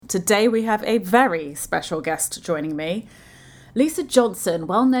Today we have a very special guest joining me. Lisa Johnson,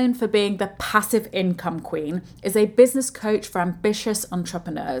 well known for being the passive income queen, is a business coach for ambitious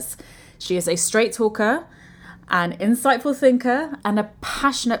entrepreneurs. She is a straight talker, an insightful thinker, and a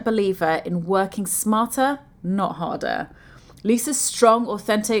passionate believer in working smarter, not harder. Lisa's strong,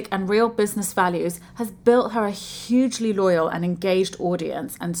 authentic, and real business values has built her a hugely loyal and engaged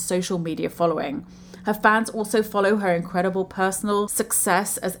audience and social media following. Her fans also follow her incredible personal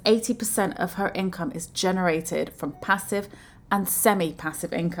success, as 80% of her income is generated from passive and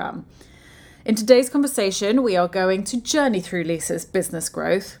semi-passive income. In today's conversation, we are going to journey through Lisa's business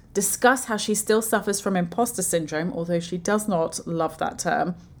growth, discuss how she still suffers from imposter syndrome, although she does not love that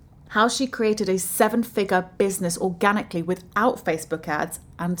term, how she created a 7-figure business organically without Facebook ads,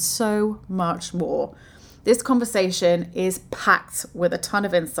 and so much more. This conversation is packed with a ton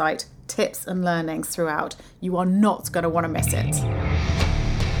of insight, tips and learnings throughout. You are not going to want to miss it.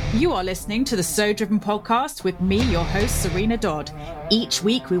 You are listening to the So Driven podcast with me, your host, Serena Dodd. Each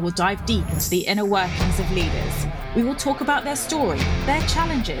week, we will dive deep into the inner workings of leaders. We will talk about their story, their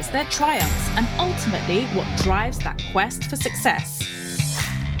challenges, their triumphs, and ultimately what drives that quest for success.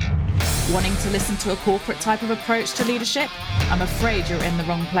 Wanting to listen to a corporate type of approach to leadership? I'm afraid you're in the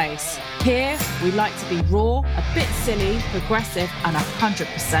wrong place. Here, we like to be raw, a bit silly, progressive, and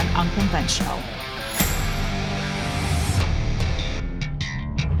 100% unconventional.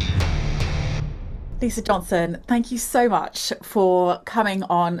 Lisa Johnson, thank you so much for coming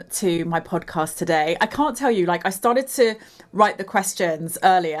on to my podcast today. I can't tell you, I started to write the questions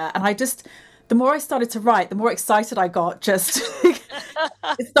earlier, and the more I started to write, the more excited I got.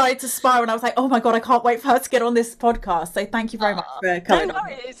 It started to spiral, and I was like, oh my God, I can't wait for her to get on this podcast. So thank you very much for coming on.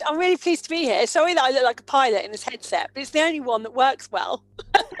 I'm really pleased to be here. Sorry that I look like a pilot in this headset, but it's the only one that works well.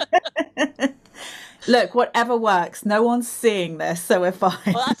 Look, whatever works. No one's seeing this, so we're fine.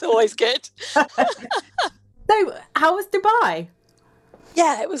 Well, that's always good. So, how was Dubai?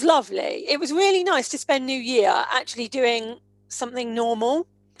 Yeah, it was lovely. It was really nice to spend New Year actually doing something normal.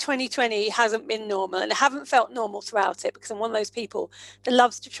 2020 hasn't been normal, and I haven't felt normal throughout it because I'm one of those people that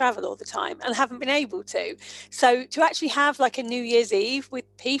loves to travel all the time and haven't been able to. So to actually have like a New Year's Eve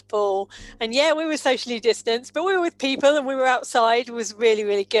with people, and yeah, we were socially distanced, but we were with people and we were outside, was really,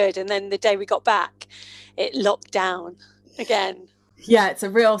 really good. And then the day we got back, it locked down again. Yeah, it's a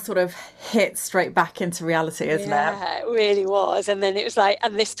real sort of hit straight back into reality, isn't it? Yeah, it really was. And then it was like,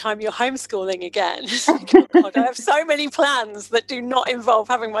 and this time you're homeschooling again. Oh God, I have so many plans that do not involve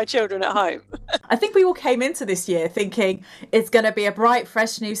having my children at home. I think we all came into this year thinking it's going to be a bright,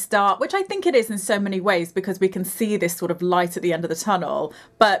 fresh new start, which I think it is in so many ways because we can see this sort of light at the end of the tunnel.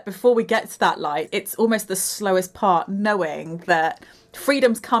 But before we get to that light, it's almost the slowest part, knowing that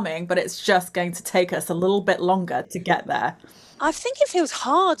freedom's coming, but it's just going to take us a little bit longer to get there. I think it feels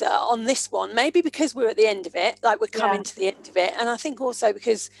harder on this one, maybe because we're at the end of it, like we're coming to the end of it. And I think also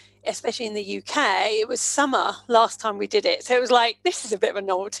because, especially in the UK, it was summer last time we did it. So it was like, this is a bit of a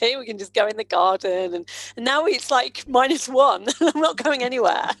novelty. We can just go in the garden. And now it's like -1. I'm not going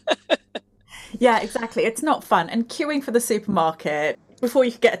anywhere. Yeah, exactly. It's not fun. And queuing for the supermarket before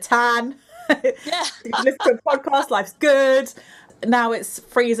you could get a tan. Yeah. You can listen to a podcast, life's good. Now it's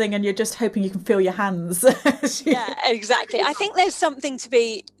freezing and you're just hoping you can feel your hands. Yeah, exactly. I think there's something to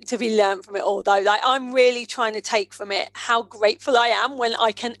be learned from it all, though. Like, I'm really trying to take from it how grateful I am when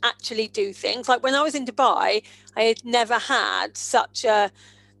I can actually do things. Like when I was in Dubai, I had never had such a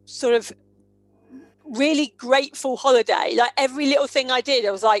sort of really grateful holiday. Like every little thing I did,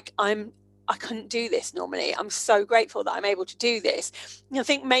 I was like, I couldn't do this normally. I'm so grateful that I'm able to do this. And I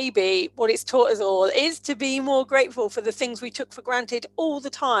think maybe what it's taught us all is to be more grateful for the things we took for granted all the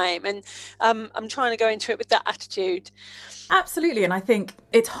time. And I'm trying to go into it with that attitude. Absolutely. And I think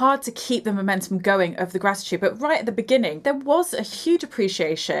it's hard to keep the momentum going of the gratitude. But right at the beginning, there was a huge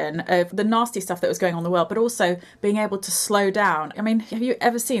appreciation of the nasty stuff that was going on in the world, but also being able to slow down. I mean, have you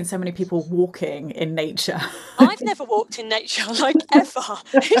ever seen so many people walking in nature? I've never walked in nature, like ever.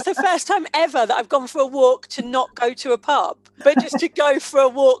 It's the first time ever that I've gone for a walk to not go to a pub, but just to go for a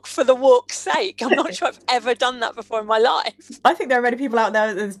walk for the walk's sake. I'm not sure I've ever done that before in my life. I think there are many people out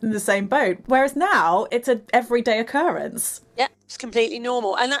there that's in the same boat. Whereas now it's an everyday occurrence. Yeah, it's completely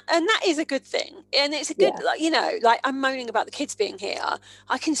normal. And that is a good thing. And it's a good, like I'm moaning about the kids being here.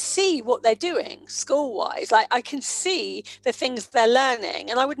 I can see what they're doing school-wise. Like I can see the things they're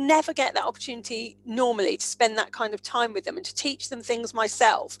learning. And I would never get that opportunity normally to spend that kind of time with them and to teach them things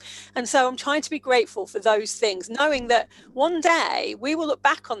myself. And so I'm trying to be grateful for those things, knowing that one day we will look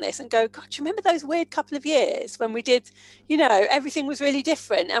back on this and go, God, do you remember those weird couple of years when we did, everything was really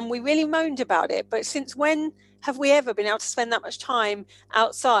different and we really moaned about it. But since when have we ever been able to spend that much time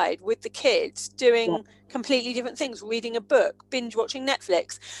outside with the kids doing completely different things, reading a book, binge watching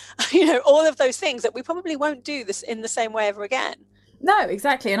Netflix, all of those things that we probably won't do this in the same way ever again. No,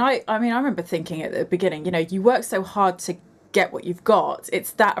 exactly. And I mean, I remember thinking at the beginning, you work so hard to get what you've got.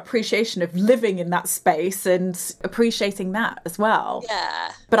 It's that appreciation of living in that space and appreciating that as well.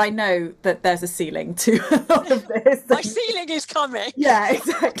 Yeah. But I know that there's a ceiling to a lot of this. My ceiling is coming. Yeah,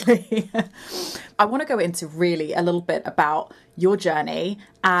 exactly. I want to go into really a little bit about your journey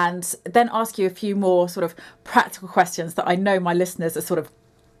and then ask you a few more sort of practical questions that I know my listeners are sort of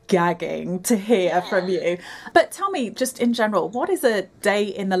gagging to hear from you. But tell me, just in general, what does a day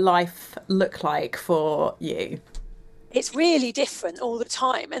in the life look like for you? It's really different all the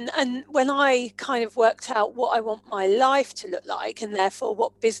time. And when I kind of worked out what I want my life to look like and therefore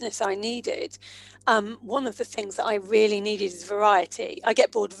what business I needed, one of the things that I really needed is variety. I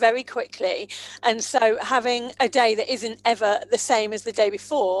get bored very quickly. And so having a day that isn't ever the same as the day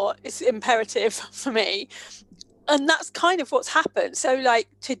before is imperative for me. And that's kind of what's happened. So like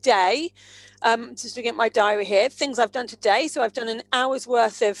today, just looking at my diary here, things I've done today. So I've done an hour's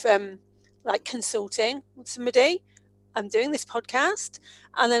worth of like consulting with somebody. I'm doing this podcast,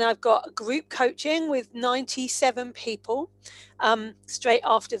 and then I've got group coaching with 97 people straight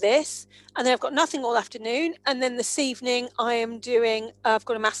after this. And then I've got nothing all afternoon. And then this evening I've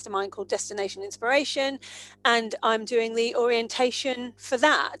got a mastermind called Destination Inspiration, and I'm doing the orientation for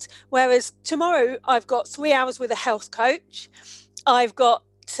that. Whereas tomorrow I've got 3 hours with a health coach. I've got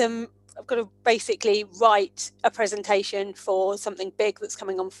to basically write a presentation for something big that's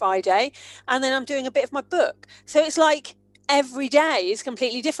coming on Friday. And then I'm doing a bit of my book. So it's like every day is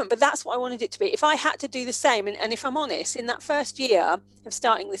completely different, but that's what I wanted it to be. If I had to do the same, and if I'm honest, in that first year of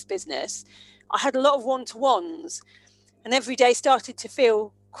starting this business, I had a lot of one-to-ones, and every day started to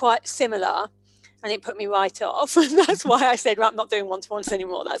feel quite similar, and it put me right off. And that's why I said, right, I'm not doing one-to-ones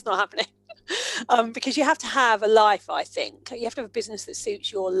anymore. That's not happening. Because you have to have a life, I think. You have to have a business that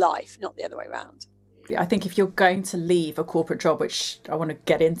suits your life, not the other way around. I think if you're going to leave a corporate job, which I want to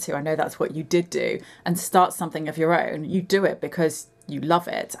get into, I know that's what you did do, and start something of your own, you do it because you love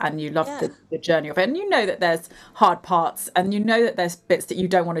it and you love the journey of it. And you know that there's hard parts and you know that there's bits that you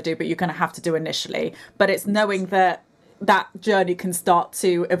don't want to do, but you're going to have to do initially. But it's knowing that that journey can start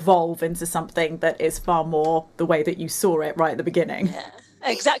to evolve into something that is far more the way that you saw it right at the beginning. Yeah,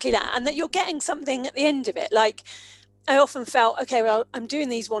 exactly that. And that you're getting something at the end of it. Like, I often felt, okay, well, I'm doing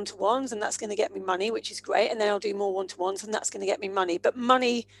these one-to-ones and that's going to get me money, which is great. And then I'll do more one-to-ones and that's going to get me money. But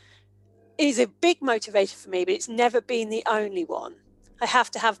money is a big motivator for me, but it's never been the only one. I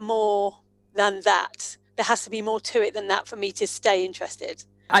have to have more than that. There has to be more to it than that for me to stay interested.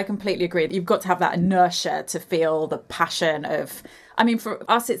 I completely agree. You've got to have that inertia to feel the passion of, I mean, for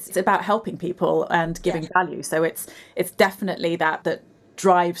us, it's about helping people and giving value. So it's definitely that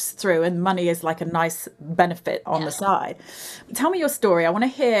drives through, and money is like a nice benefit on the side. Tell me your story. I want to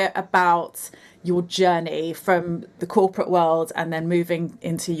hear about your journey from the corporate world and then moving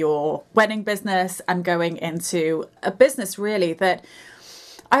into your wedding business and going into a business really that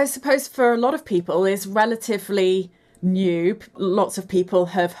I suppose for a lot of people is relatively new. Lots of people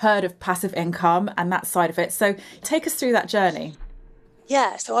have heard of passive income and that side of it. So take us through that journey.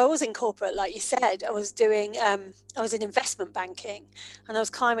 Yeah, so I was in corporate, like you said. I was in investment banking, and I was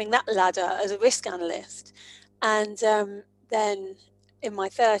climbing that ladder as a risk analyst. And then in my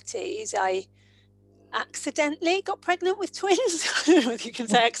 30s, I accidentally got pregnant with twins. I don't know if you can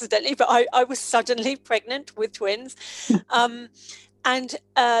say accidentally, but I was suddenly pregnant with twins. And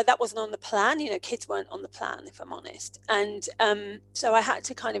that wasn't on the plan. Kids weren't on the plan, if I'm honest. And so I had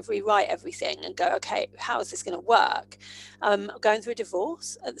to kind of rewrite everything and go, okay, how is this going to work? Going through a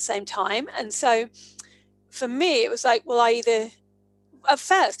divorce at the same time. And so for me, it was like, well, at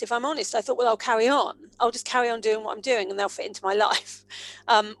first, if I'm honest, I thought, well, I'll carry on. I'll just carry on doing what I'm doing and they'll fit into my life,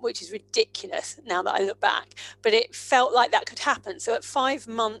 which is ridiculous now that I look back. But it felt like that could happen. So at 5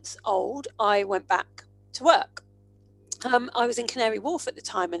 months old, I went back to work. I was in Canary Wharf at the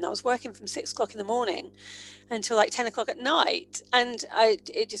time, and I was working from 6 o'clock in the morning until like 10 o'clock at night. And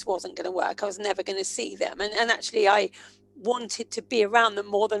it just wasn't going to work. I was never going to see them. And actually, I wanted to be around them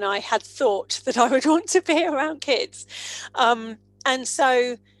more than I had thought that I would want to be around kids. And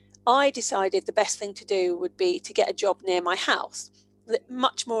so I decided the best thing to do would be to get a job near my house,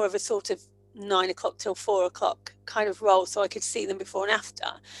 much more of a sort of 9 o'clock till 4 o'clock kind of role, so I could see them before and after.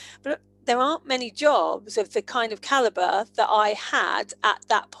 But there aren't many jobs of the kind of caliber that I had at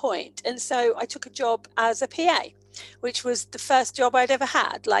that point. And so I took a job as a PA. which was the first job I'd ever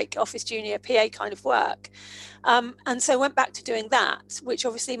had, like office junior PA kind of work. And so I went back to doing that, which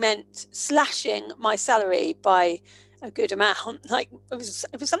obviously meant slashing my salary by a good amount. Like it was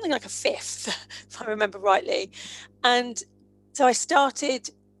something like a fifth, if I remember rightly. And so I started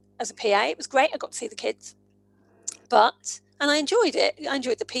as a PA. It was great. I got to see the kids, and I enjoyed it. I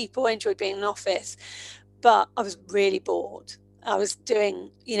enjoyed the people. I enjoyed being in an office, but I was really bored. I was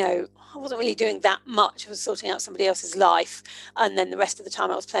doing, I wasn't really doing that much. I was sorting out somebody else's life. And then the rest of the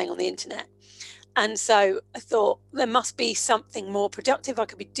time I was playing on the internet. And so I thought there must be something more productive I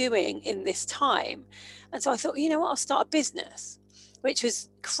could be doing in this time. And so I thought, you know what, I'll start a business, which was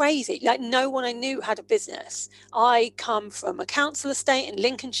crazy. Like no one I knew had a business. I come from a council estate in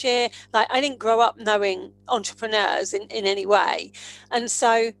Lincolnshire. Like I didn't grow up knowing entrepreneurs in any way. And so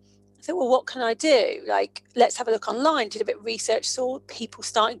I thought, well, what can I do? Like, let's have a look online, did a bit of research, saw people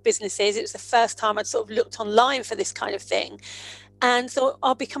starting businesses. It was the first time I'd sort of looked online for this kind of thing. And thought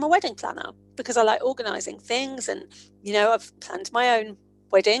I'll become a wedding planner because I like organising things. And, I've planned my own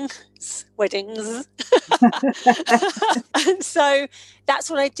weddings. And so that's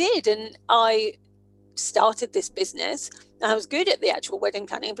what I did. And I started this business. I was good at the actual wedding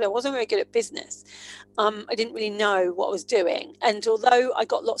planning, but I wasn't very good at business. I didn't really know what I was doing. And although I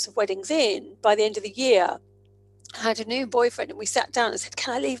got lots of weddings in, by the end of the year, I had a new boyfriend and we sat down and said,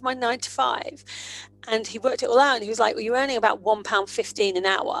 can I leave my 9 to 5? And he worked it all out and he was like, well, you're earning about £1.15 an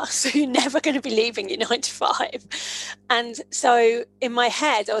hour. So you're never going to be leaving your 9 to 5. And so in my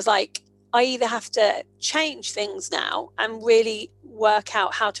head, I was like, I either have to change things now and really work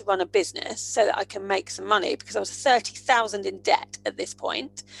out how to run a business so that I can make some money, because I was 30,000 in debt at this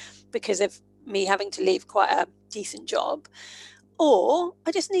point because of me having to leave quite a decent job. Or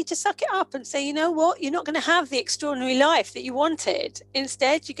I just need to suck it up and say, you know what, you're not going to have the extraordinary life that you wanted.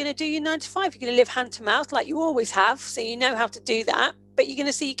 Instead, you're going to do your 9 to 5. You're going to live hand to mouth like you always have. So you know how to do that, but you're going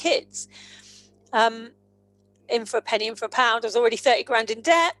to see your kids. In for a penny, in for a pound. I was already 30 grand in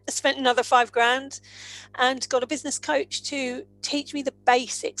debt. I spent another 5 grand and got a business coach to teach me the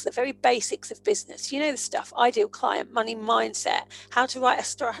basics, the very basics of business. The stuff, ideal client, money mindset, how to write a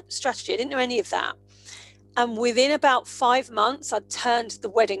strategy. I didn't know any of that. And within about 5 months, I'd turned the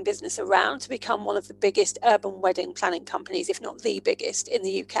wedding business around to become one of the biggest urban wedding planning companies, if not the biggest in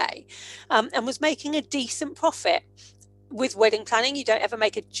the UK, and was making a decent profit. With wedding planning, you don't ever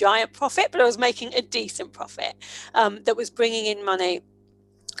make a giant profit, but I was making a decent profit that was bringing in money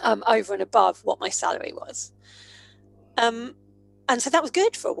over and above what my salary was. And so that was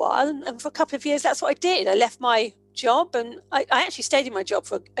good for a while. And for a couple of years, that's what I did. I left my job and I actually stayed in my job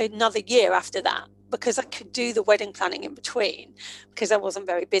for another year after that, because I could do the wedding planning in between because I wasn't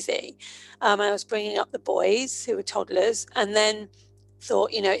very busy. I was bringing up the boys who were toddlers, and then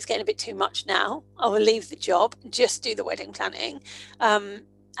thought, it's getting a bit too much now. I will leave the job and just do the wedding planning.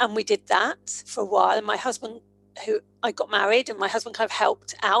 And we did that for a while. And my husband, I got married, and my husband kind of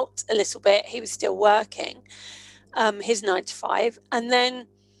helped out a little bit. He was still working his 9 to 5. And then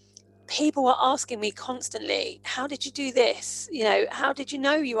people were asking me constantly, how did you do this? How did you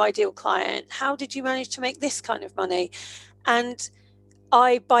know your ideal client? How did you manage to make this kind of money? And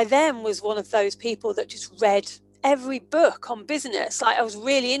I, by then, was one of those people that just read every book on business. Like I was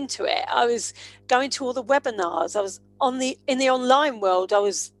really into it. I was going to all the webinars. I was in the online world. I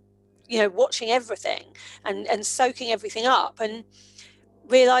was, watching everything and soaking everything up, and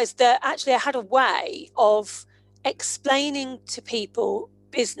realized that actually I had a way of explaining to people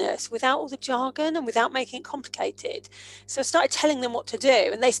business without all the jargon and without making it complicated. So I started telling them what to do,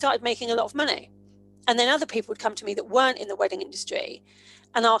 and they started making a lot of money. And then other people would come to me that weren't in the wedding industry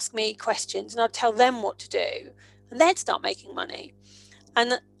and ask me questions, and I'd tell them what to do, and they'd start making money.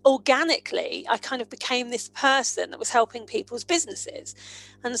 And organically, I kind of became this person that was helping people's businesses.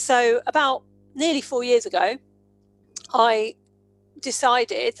 And so about nearly 4 years ago, I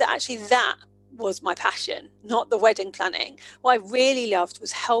decided that actually that was my passion, not the wedding planning. What I really loved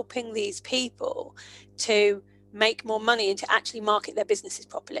was helping these people to make more money and to actually market their businesses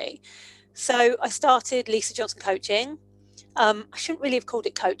properly. So I started Lisa Johnson Coaching. I shouldn't really have called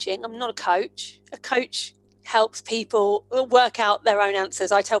it coaching. I'm not a coach. A coach helps people work out their own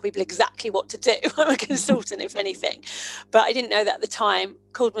answers. I tell people exactly what to do. I'm a consultant, if anything. But I didn't know that at the time,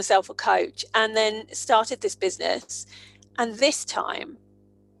 called myself a coach, and then started this business. And this time,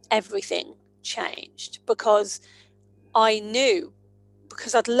 everything changed, because I knew,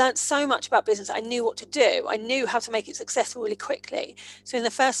 because I'd learned so much about business, I knew what to do. I knew how to make it successful really quickly. So in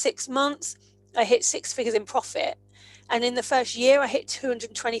the first 6 months, I hit 6 figures in profit. And in the first year, I hit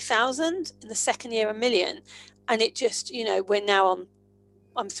 220,000. In the second year, 1 million. And it just, we're now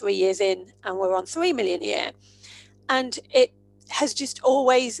I'm 3 years in and we're on 3 million a year. And it has just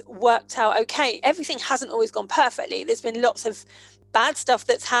always worked out okay. Everything hasn't always gone perfectly. There's been lots of bad stuff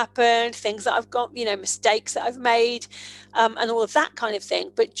that's happened, things that I've got, mistakes that I've made, and all of that kind of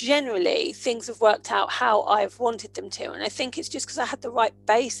thing. But generally, things have worked out how I've wanted them to. And I think it's just because I had the right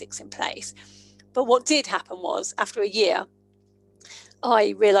basics in place. But what did happen was, after a year,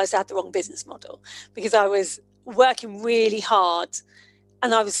 I realized I had the wrong business model, because I was working really hard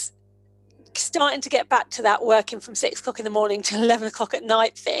and I was starting to get back to that working from 6 o'clock in the morning till 11 o'clock at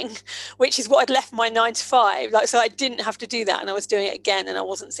night thing, which is what I'd left my 9 to 5. So I didn't have to do that, and I was doing it again, and I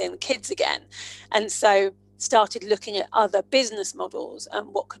wasn't seeing the kids again. And so started looking at other business models and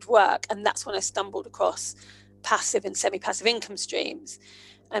what could work. And that's when I stumbled across passive and semi-passive income streams.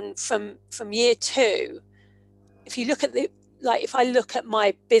 And from year 2, if you look at if I look at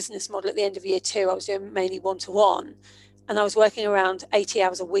my business model at the end of year 2, I was doing mainly one-to-one. And I was working around 80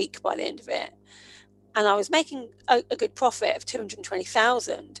 hours a week by the end of it. And I was making a good profit of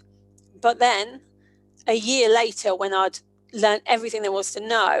 220,000. But then a year later, when I'd learned everything there was to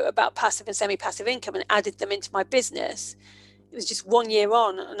know about passive and semi-passive income and added them into my business, it was just 1 year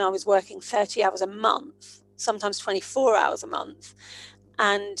on, and I was working 30 hours a month, sometimes 24 hours a month.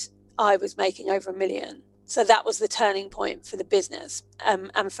 And I was making over $1 million. So that was the turning point for the business,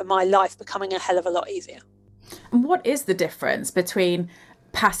 and for my life becoming a hell of a lot easier. And what is the difference between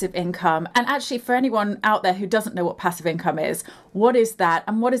passive income, and actually for anyone out there who doesn't know what passive income is, what is that,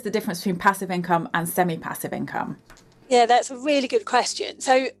 and what is the difference between passive income and semi-passive income? Yeah, that's a really good question.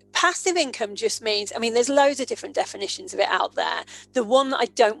 So passive income just means, there's loads of different definitions of it out there. The one that I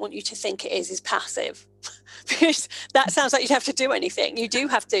don't want you to think it is passive, because that sounds like you'd have to do anything. You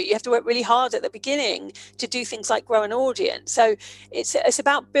have to work really hard at the beginning to do things like grow an audience. So it's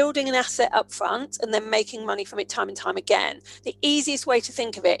about building an asset up front and then making money from it time and time again. The easiest way to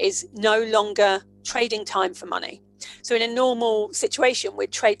think of it is no longer trading time for money. So in a normal situation,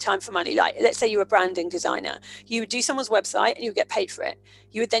 we'd trade time for money. Like, let's say you're a branding designer. You would do someone's website and you would get paid for it.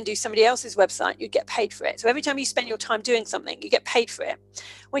 You would then do somebody else's website, you'd get paid for it. So every time you spend your time doing something, you get paid for it.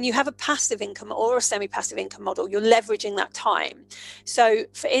 When you have a passive income or a semi-passive income model, you're leveraging that time. So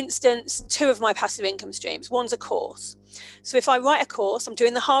for instance, 2 of my passive income streams, one's a course. So if I write a course, I'm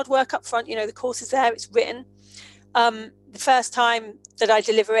doing the hard work up front. The course is there, it's written. The first time that I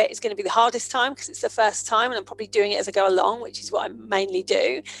deliver it is going to be the hardest time, because it's the first time, and I'm probably doing it as I go along, which is what I mainly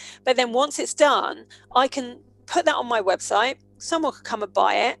do. But then once it's done, I can put that on my website. Someone could come and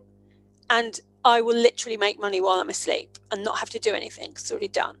buy it, and I will literally make money while I'm asleep and not have to do anything because it's already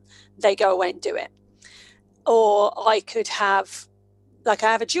done. They go away and do it. Or I could have, I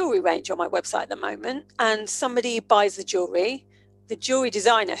have a jewelry range on my website at the moment, and somebody buys the jewelry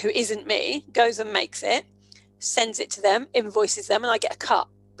designer, who isn't me, goes and makes it, sends it to them, invoices them, and I get a cut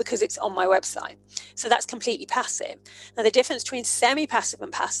because it's on my website. So that's completely passive. Now, the difference between semi-passive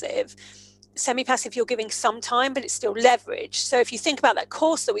and passive, semi-passive, you're giving some time, but it's still leverage. So if you think about that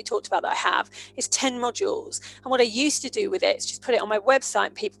course that we talked about that I have, it's 10 modules. And what I used to do with it is just put it on my website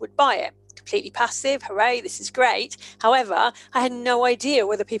and people would buy it. Completely passive, hooray, this is great. However, I had no idea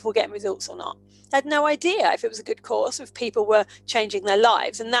whether people were getting results or not. I had no idea if it was a good course, if people were changing their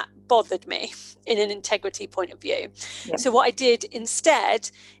lives, and that bothered me in an integrity point of view. Yeah. So what I did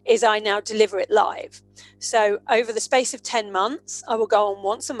instead is I now deliver it live. So over the space of 10 months, I will go on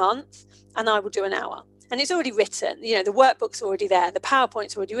once a month and I will do an hour. And it's already written, the workbook's already there, the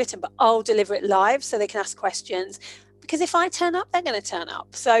PowerPoint's already written, but I'll deliver it live so they can ask questions. Because if I turn up, they're going to turn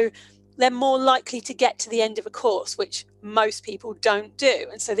up. So they're more likely to get to the end of a course, which most people don't do.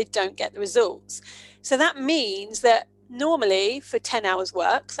 And so they don't get the results. So that means that normally for 10 hours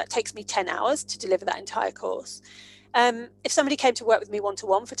work, that takes me 10 hours to deliver that entire course. If somebody came to work with me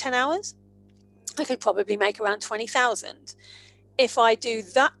one-to-one for 10 hours, I could probably make around 20,000. If I do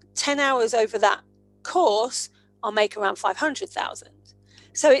that 10 hours over that course, I'll make around 500,000.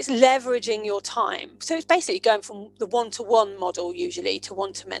 So it's leveraging your time. So it's basically going from the one-to-one model usually to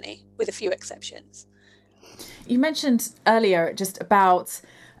one-to-many, with a few exceptions. You mentioned earlier just about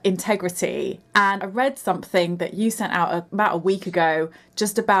integrity, and I read something that you sent out about a week ago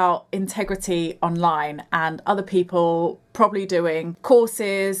just about integrity online and other people probably doing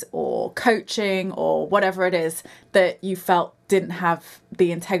courses or coaching or whatever it is that you felt didn't have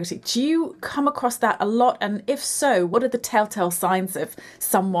the integrity. Do you come across that a lot? And if so, what are the telltale signs of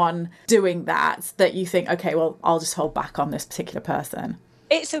someone doing that you think, okay, well, I'll just hold back on this particular person?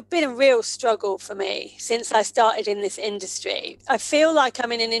 It's been a real struggle for me since I started in this industry. I feel like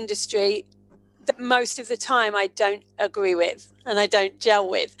I'm in an industry that most of the time I don't agree with and I don't gel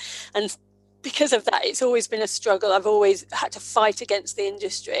with. And because of that, it's always been a struggle. I've always had to fight against the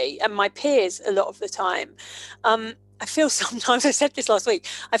industry and my peers a lot of the time. I feel sometimes, I said this last week,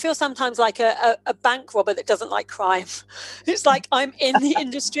 I feel sometimes like a bank robber that doesn't like crime. It's like I'm in the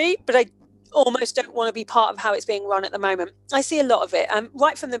industry, but I almost don't want to be part of how it's being run at the moment. I see a lot of it.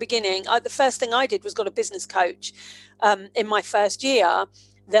 Right from the beginning, the first thing I did was got a business coach in my first year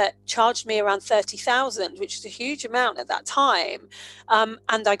that charged me around 30,000, which is a huge amount at that time.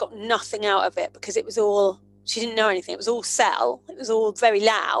 And I got nothing out of it because it was all, she didn't know anything. It was all sell. It was all very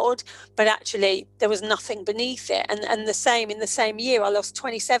loud, but actually there was nothing beneath it. And the same, in the same year, I lost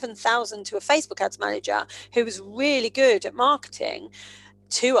 27,000 to a Facebook ads manager who was really good at marketing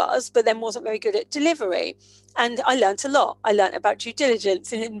to us, but then wasn't very good at delivery. And I learned a lot. I learned about due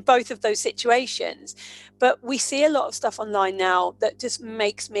diligence in both of those situations. But we see a lot of stuff online now that just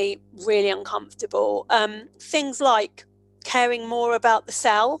makes me really uncomfortable. Things like caring more about the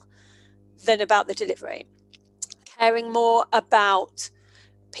sell than about the delivery. Caring more about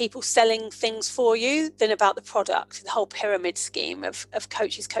people selling things for you than about the product. The whole pyramid scheme of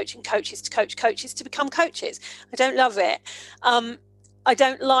coaches coaching coaches to coach coaches to become coaches. I don't love it. I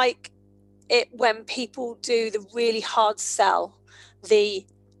don't like it when people do the really hard sell.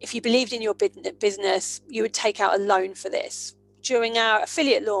 If you believed in your business, you would take out a loan for this. During our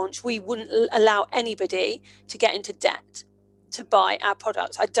affiliate launch, we wouldn't allow anybody to get into debt to buy our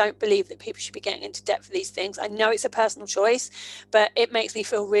products. I don't believe that people should be getting into debt for these things. I know it's a personal choice, but it makes me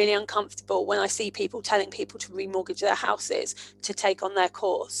feel really uncomfortable when I see people telling people to remortgage their houses to take on their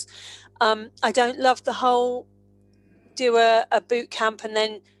course. I don't love the whole do a boot camp and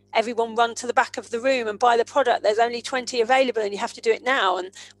then everyone run to the back of the room and buy the product. There's only 20 available and you have to do it now. And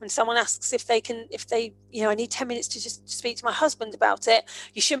when someone asks if they, I need 10 minutes to just speak to my husband about it,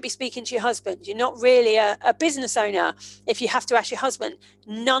 you shouldn't be speaking to your husband. You're not really a business owner if you have to ask your husband.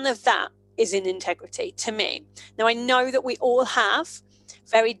 None of that is in integrity to me. Now, I know that we all have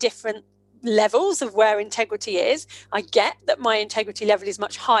very different levels of where integrity is. I get that my integrity level is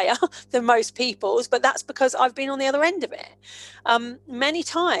much higher than most people's, but that's because I've been on the other end of it many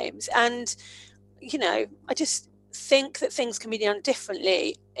times. And, I just think that things can be done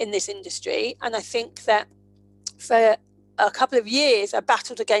differently in this industry. And I think that for a couple of years, I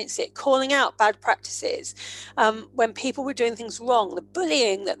battled against it, calling out bad practices. When people were doing things wrong, the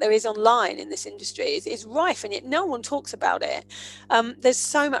bullying that there is online in this industry is rife, and yet no one talks about it. There's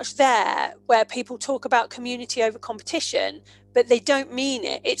so much there where people talk about community over competition, but they don't mean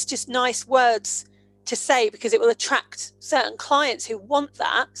it. It's just nice words to say because it will attract certain clients who want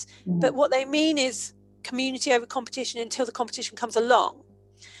that. Mm-hmm. But what they mean is community over competition until the competition comes along.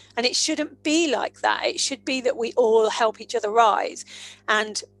 And it shouldn't be like that. It should be that we all help each other rise.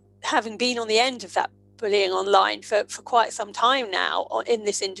 And having been on the end of that bullying online for quite some time now in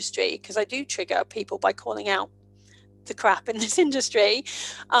this industry, because I do trigger people by calling out the crap in this industry,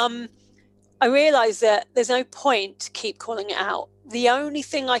 I realise that there's no point to keep calling it out. The only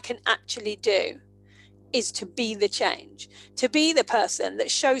thing I can actually do is to be the change, to be the person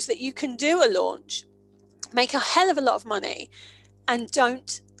that shows that you can do a launch, make a hell of a lot of money, and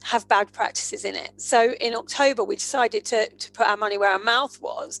don't have bad practices in it. So in October, we decided to put our money where our mouth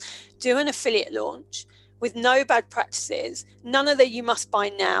was, do an affiliate launch with no bad practices, none of the you must buy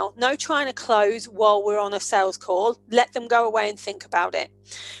now, no trying to close while we're on a sales call, let them go away and think about it.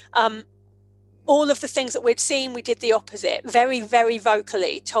 All of the things that we'd seen, we did the opposite, very, very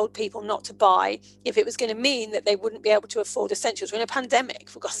vocally told people not to buy if it was going to mean that they wouldn't be able to afford essentials. We're in a pandemic,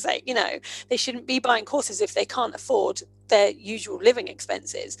 for God's sake, they shouldn't be buying courses if they can't afford their usual living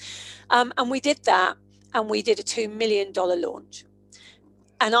expenses. And we did that, and we did a $2 million launch.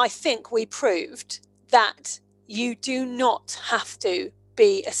 And I think we proved that you do not have to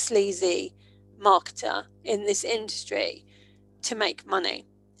be a sleazy marketer in this industry to make money.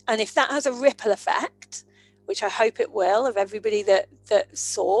 And if that has a ripple effect, which I hope it will, of everybody that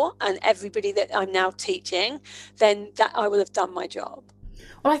saw and everybody that I'm now teaching, then that I will have done my job.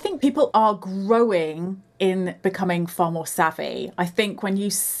 Well, I think people are growing in becoming far more savvy. I think when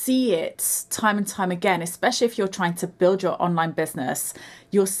you see it time and time again, especially if you're trying to build your online business,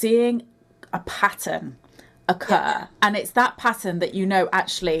 you're seeing a pattern occur. Yeah. And it's that pattern that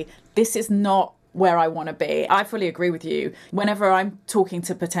actually, this is not where I want to be. I fully agree with you. Whenever I'm talking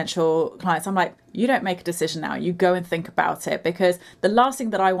to potential clients, I'm like, you don't make a decision now. You go and think about it, because the last thing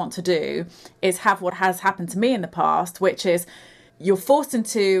that I want to do is have what has happened to me in the past, which is you're forced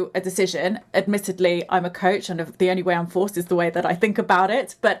into a decision. Admittedly, I'm a coach, and the only way I'm forced is the way that I think about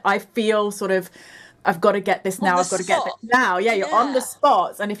it. But I feel sort of, I've got to get this now. I've got to get this now. Yeah, you're on the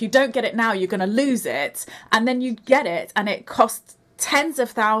spot. And if you don't get it now, you're going to lose it. And then you get it and it costs tens of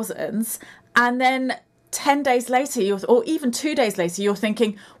thousands. And then 10 days later, or even 2 days later, you're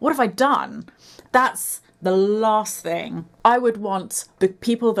thinking, what have I done? That's the last thing I would want the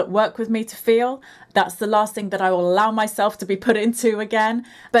people that work with me to feel. That's the last thing that I will allow myself to be put into again.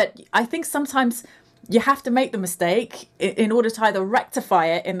 But I think sometimes you have to make the mistake in order to either rectify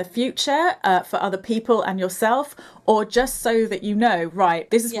it in the future for other people and yourself, or just so that you know, right,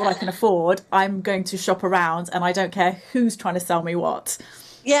 this is what I can afford. I'm going to shop around and I don't care who's trying to sell me what.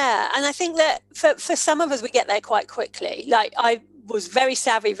 Yeah. And I think that for some of us, we get there quite quickly. Like I was very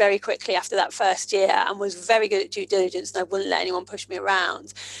savvy very quickly after that first year and was very good at due diligence, and I wouldn't let anyone push me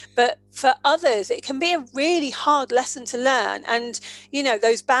around. But for others, it can be a really hard lesson to learn. And, you know,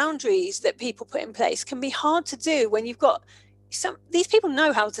 those boundaries that people put in place can be hard to do when you've got these people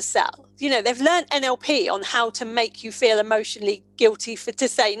know how to sell. You know, they've learned NLP on how to make you feel emotionally guilty to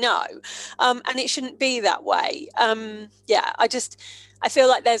say no. And it shouldn't be that way. I feel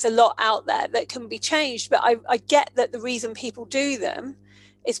like there's a lot out there that can be changed, but I get that the reason people do them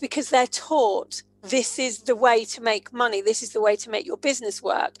is because they're taught this is the way to make money. This is the way to make your business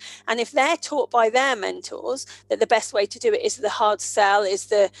work. And if they're taught by their mentors that the best way to do it is the hard sell, is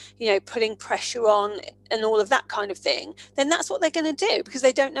the, you know, putting pressure on and all of that kind of thing, then that's what they're going to do because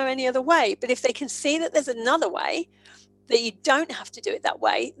they don't know any other way. But if they can see that there's another way, that you don't have to do it that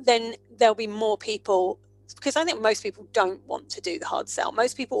way, then there'll be more people. Because I think most people don't want to do the hard sell.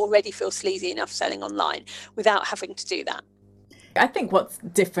 Most people already feel sleazy enough selling online without having to do that. I think what's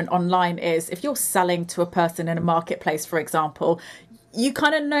different online is if you're selling to a person in a marketplace, for example, you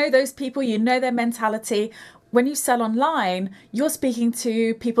kind of know those people, you know their mentality. When you sell online, you're speaking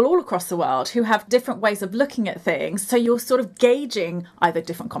to people all across the world who have different ways of looking at things. So you're sort of gauging either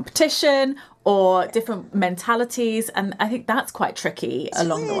different competition or different mentalities. And I think that's quite tricky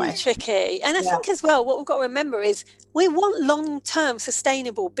along the way. Tricky. And I think as well, what we've got to remember is we want long-term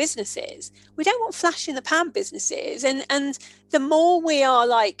sustainable businesses. We don't want flash in the pan businesses. And the more we are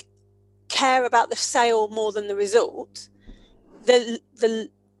like care about the sale more than the result, the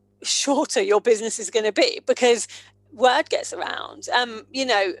shorter your business is going to be because word gets around. You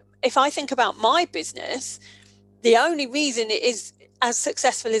know, if I think about my business, the only reason it is as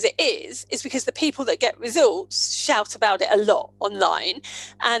successful as it is because the people that get results shout about it a lot online,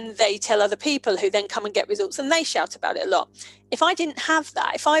 and they tell other people who then come and get results and they shout about it a lot. If I didn't have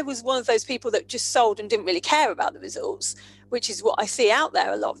that, if I was one of those people that just sold and didn't really care about the results, which is what I see out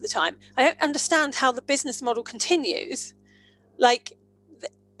there a lot of the time, I don't understand how the business model continues. Like,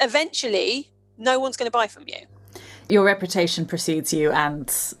 eventually no one's going to buy from you. Your reputation precedes you, and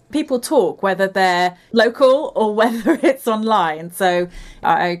people talk, whether they're local or whether it's online. So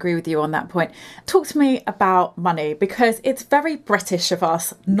I agree with you on that point. Talk to me about money, because it's very British of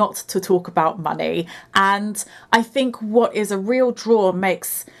us not to talk about money. And I think what is a real draw,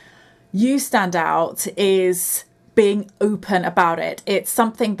 makes you stand out, is being open about it. It's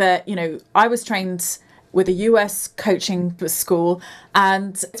something that, you know, I was trained with a US coaching school,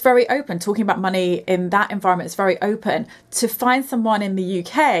 and it's very open. Talking about money in that environment is very open. To find someone in the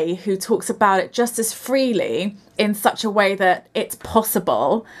UK who talks about it just as freely in such a way that it's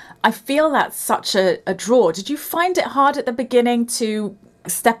possible, I feel that's such a draw. Did you find it hard at the beginning to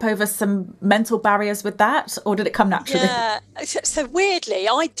step over some mental barriers with that, or did it come naturally? Yeah, so weirdly,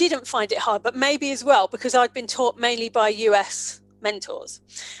 I didn't find it hard, but maybe as well because I'd been taught mainly by US mentors.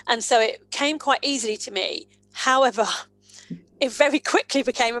 And so it came quite easily to me. However, it very quickly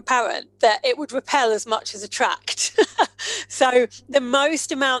became apparent that it would repel as much as attract. So the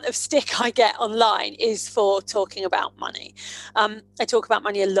most amount of stick I get online is for talking about money. I talk about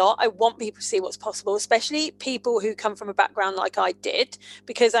money a lot. I want people to see what's possible, especially people who come from a background like I did,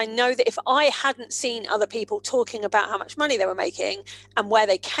 because I know that if I hadn't seen other people talking about how much money they were making and where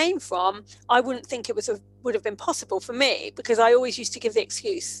they came from, I wouldn't think it would have been possible for me, because I always used to give the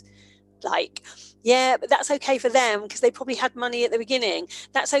excuse like, yeah, but that's okay for them because they probably had money at the beginning.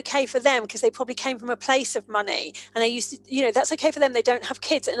 That's okay for them because they probably came from a place of money, and they used to, you know, that's okay for them, they don't have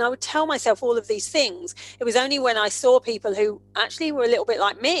kids. And I would tell myself all of these things. It was only when I saw people who actually were a little bit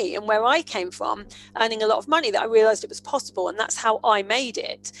like me and where I came from earning a lot of money that I realized it was possible, and that's how I made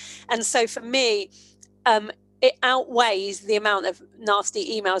it. And so for me, it outweighs the amount of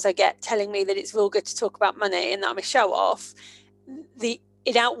nasty emails I get telling me that it's real good to talk about money and that I'm a show off.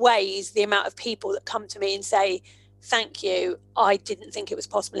 It outweighs the amount of people that come to me and say, thank you, I didn't think it was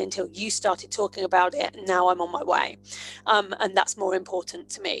possible until you started talking about it, and now I'm on my way. And that's more important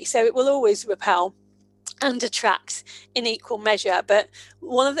to me. So it will always repel and attract in equal measure. But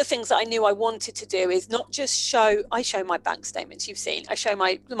one of the things that I knew I wanted to do is not just I show my bank statements, you've seen, I show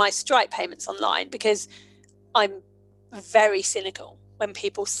my Stripe payments online, because I'm very cynical when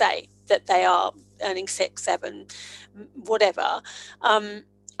people say that they are earning 6, 7, whatever.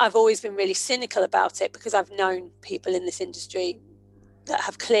 I've always been really cynical about it because I've known people in this industry that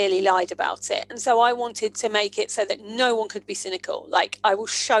have clearly lied about it. And so I wanted to make it so that no one could be cynical. Like, I will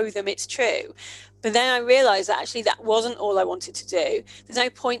show them it's true. But then I realized that actually that wasn't all I wanted to do. There's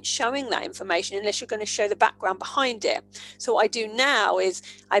no point showing that information unless you're going to show the background behind it. So what I do now is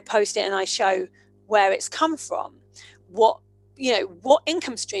I post it and I show where it's come from, what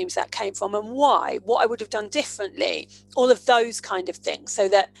income streams that came from and why, what I would have done differently, all of those kind of things, so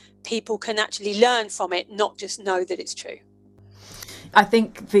that people can actually learn from it, not just know that it's true. I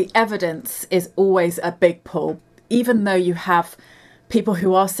think the evidence is always a big pull. Even though you have people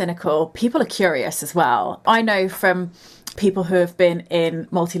who are cynical, people are curious as well. I know from people who have been in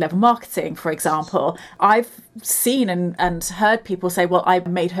multi-level marketing, for example, I've seen and heard people say, well, I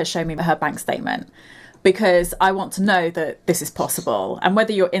made her show me her bank statement because I want to know that this is possible. And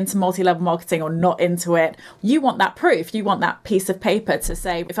whether you're into multi-level marketing or not into it, you want that proof. You want that piece of paper to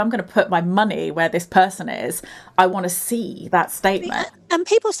say, if I'm going to put my money where this person is, I want to see that statement. And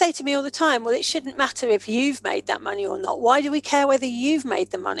people say to me all the time, well, it shouldn't matter if you've made that money or not. Why do we care whether you've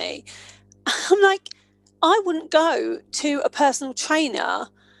made the money? I'm like, I wouldn't go to a personal trainer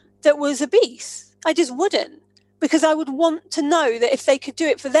that was obese. I just wouldn't. Because I would want to know that if they could do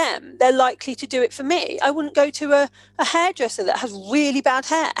it for them, they're likely to do it for me. I wouldn't go to a hairdresser that has really bad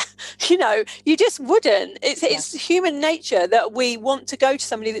hair. You just wouldn't. It's human nature that we want to go to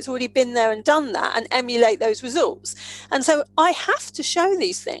somebody that's already been there and done that and emulate those results. And so I have to show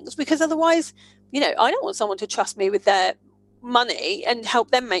these things because otherwise, I don't want someone to trust me with their money and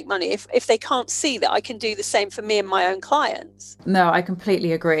help them make money if they can't see that I can do the same for me and my own clients. No, I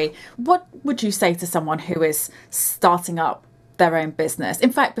completely agree. What would you say to someone who is starting up their own business?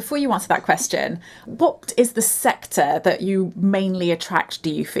 In fact, before you answer that question, what is the sector that you mainly attract, do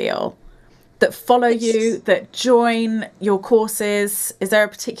you feel, that follow you, that join your courses? Is there a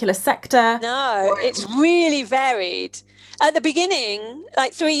particular sector? No, it's really varied. At the beginning,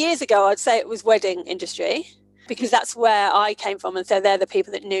 like 3 years ago, I'd say it was wedding industry, because that's where I came from. And so they're the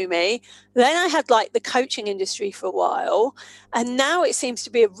people that knew me. Then I had like the coaching industry for a while. And now it seems to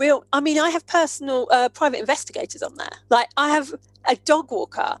be I have personal private investigators on there. Like, I have a dog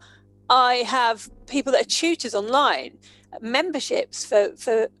walker. I have people that are tutors online, memberships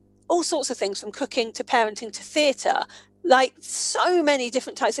for all sorts of things, from cooking to parenting to theatre, like so many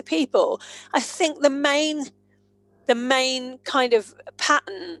different types of people. I think the main kind of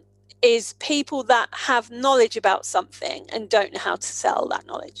pattern is people that have knowledge about something and don't know how to sell that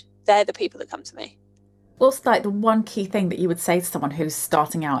knowledge. They're the people that come to me. What's like the one key thing that you would say to someone who's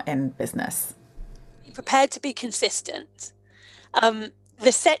starting out in business? Be prepared to be consistent.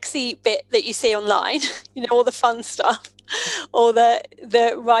 The sexy bit that you see online, all the fun stuff, or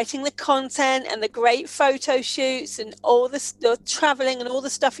the writing the content and the great photo shoots and all the traveling and all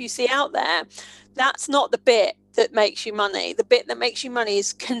the stuff you see out there, that's not the bit that makes you money. The bit that makes you money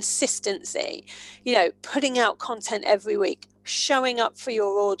is consistency, putting out content every week, showing up for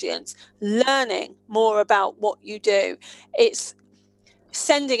your audience, learning more about what you do. It's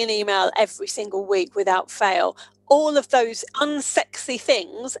sending an email every single week without fail. All of those unsexy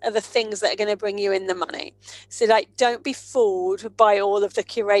things are the things that are going to bring you in the money. So don't be fooled by all of the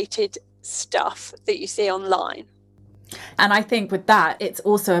curated stuff that you see online. And I think with that, it's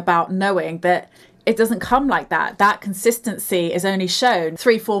also about knowing that it doesn't come like that. That consistency is only shown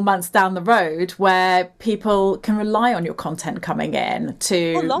 3-4 months down the road, where people can rely on your content coming in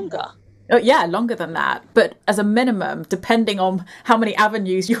to... Or longer. Oh, yeah, longer than that. But as a minimum, depending on how many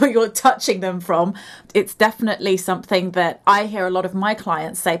avenues you're touching them from, it's definitely something that I hear a lot of my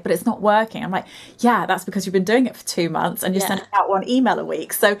clients say, but it's not working. I'm like, yeah, that's because you've been doing it for 2 months and you're sending out 1 email a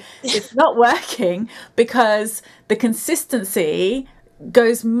week. So it's not working because the consistency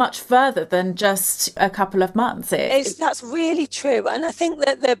goes much further than just a couple of months. That's really true. And I think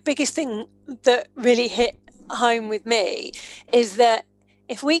that the biggest thing that really hit home with me is that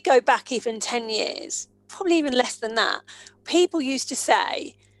if we go back even 10 years, probably even less than that, people used to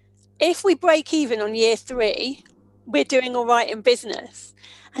say, if we break even on year 3, we're doing all right in business.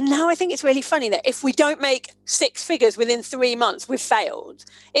 And now I think it's really funny that if we don't make 6 figures within 3 months, we've failed.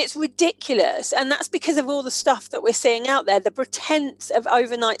 It's ridiculous. And that's because of all the stuff that we're seeing out there, the pretense of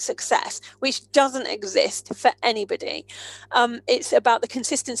overnight success, which doesn't exist for anybody. It's about the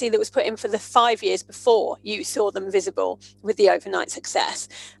consistency that was put in for the 5 years before you saw them visible with the overnight success.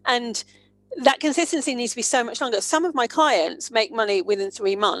 And that consistency needs to be so much longer. Some of my clients make money within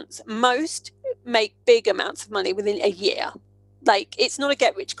 3 months. Most make big amounts of money within a year. Like, it's not a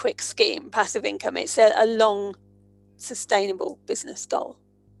get rich quick scheme, passive income. It's a long, sustainable business goal.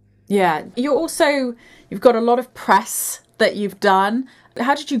 Yeah. You've got a lot of press that you've done.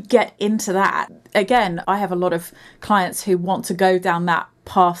 How did you get into that? Again, I have a lot of clients who want to go down that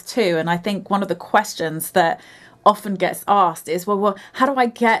path too. And I think one of the questions that often gets asked is, well, how do I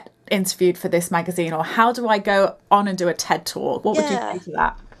get interviewed for this magazine? Or how do I go on and do a TED Talk? What would you say to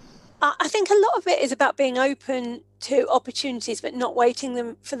that? I think a lot of it is about being open to opportunities, but not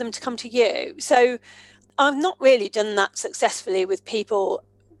waiting for them to come to you. So I've not really done that successfully with people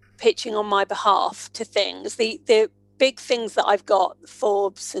pitching on my behalf to things. The big things that I've got,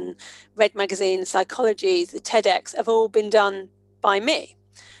 Forbes and Red Magazine, Psychology, the TEDx, have all been done by me.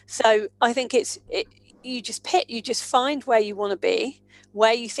 So I think you just find where you want to be,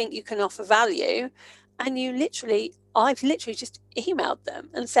 where you think you can offer value, and I've literally just emailed them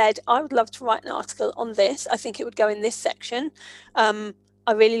and said, I would love to write an article on this. I think it would go in this section.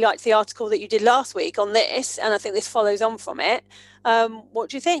 I really liked the article that you did last week on this, and I think this follows on from it.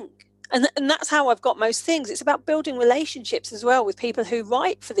 What do you think? And that's how I've got most things. It's about building relationships as well with people who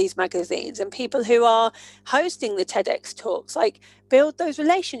write for these magazines and people who are hosting the TEDx talks. Like, build those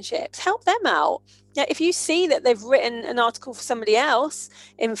relationships, help them out. Now, if you see that they've written an article for somebody else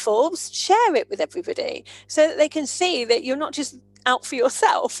in Forbes, share it with everybody so that they can see that you're not just out for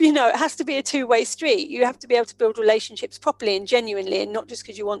yourself. It has to be a two-way street. You have to be able to build relationships properly and genuinely, and not just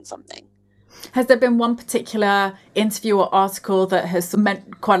because you want something. Has there been one particular interview or article that has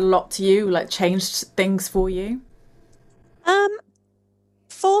meant quite a lot to you, like changed things for you?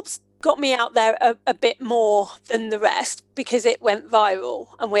 Forbes got me out there a bit more than the rest because it went viral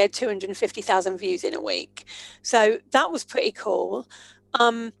and we had 250,000 views in a week. So that was pretty cool.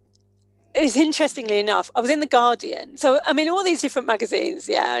 It was, interestingly enough, I was in The Guardian. So, I mean, all these different magazines,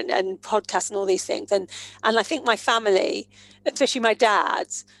 and podcasts and all these things. And I think my family, especially my dad,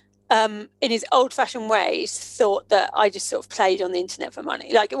 in his old-fashioned ways, thought that I just sort of played on the internet for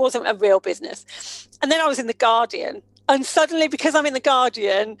money. Like, it wasn't a real business. And then I was in The Guardian. And suddenly, because I'm in The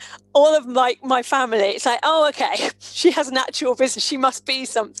Guardian, all of my family, it's like, oh, okay, she has an actual business. She must be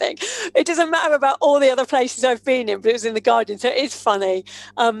something. It doesn't matter about all the other places I've been in, but it was in The Guardian. So it is funny.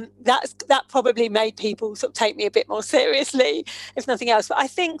 That probably made people sort of take me a bit more seriously, if nothing else. But I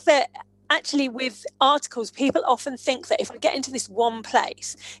think that actually with articles, people often think that if I get into this one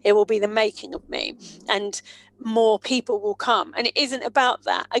place, it will be the making of me and more people will come. And it isn't about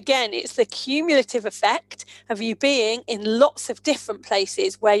that. Again, it's the cumulative effect of you being in lots of different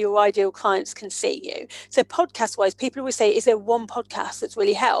places where your ideal clients can see you. So podcast wise, people always say, is there one podcast that's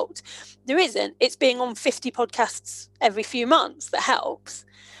really helped? There isn't. It's being on 50 podcasts every few months that helps,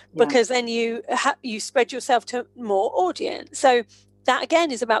 because then you spread yourself to more audience. So that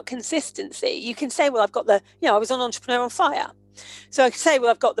again is about consistency. You can say, well, I've got I was on Entrepreneur on Fire. So I could say, well,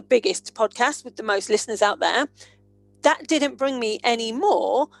 I've got the biggest podcast with the most listeners out there. That didn't bring me any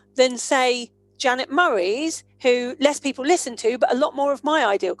more than, say, Janet Murray's, who less people listen to, but a lot more of my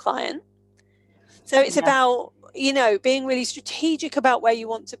ideal client. So it's about, being really strategic about where you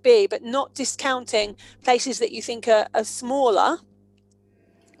want to be, but not discounting places that you think are smaller,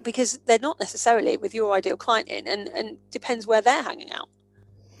 because they're not necessarily with your ideal client in, and depends where they're hanging out.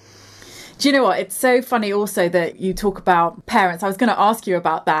 Do you know what? It's so funny also that you talk about parents. I was going to ask you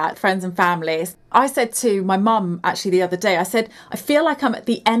about that, friends and families. I said to my mum actually the other day, I said, I feel like I'm at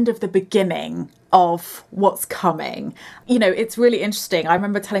the end of the beginning of what's coming. It's really interesting. I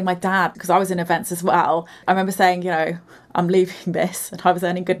remember telling my dad, because I was in events as well, I remember saying, I'm leaving this and I was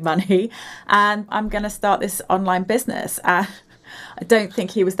earning good money and I'm going to start this online business. And I don't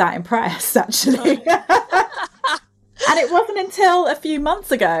think he was that impressed, actually. And it wasn't until a few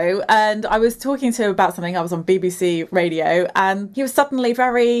months ago, and I was talking to him about something. I was on BBC Radio, and he was suddenly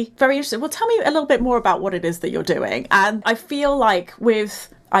very, very interested. Well, tell me a little bit more about what it is that you're doing. And I feel like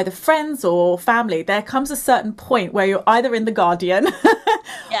with either friends or family, there comes a certain point where you're either in The Guardian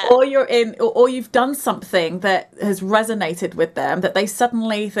or or you've done something that has resonated with them, that they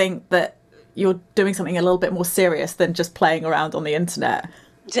suddenly think that you're doing something a little bit more serious than just playing around on the internet.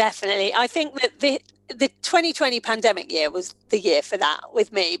 Definitely. I think that the 2020 pandemic year was the year for that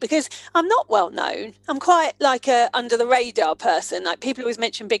with me, because I'm not well known. I'm quite like a under the radar person. Like, people always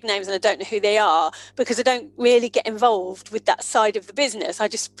mention big names and I don't know who they are, because I don't really get involved with that side of the business. I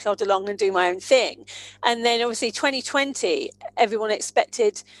just plod along and do my own thing. And then obviously 2020, everyone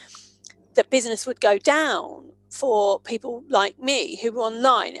expected that business would go down for people like me who were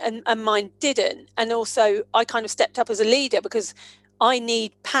online, and mine didn't. And also I kind of stepped up as a leader, because I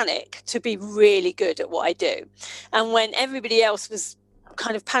need panic to be really good at what I do. And when everybody else was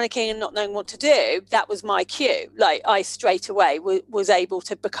kind of panicking and not knowing what to do, that was my cue. Like I straight away was able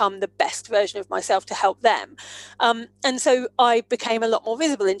to become the best version of myself to help them. And so I became a lot more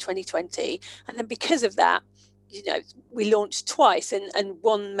visible in 2020. And then because of that, we launched twice, and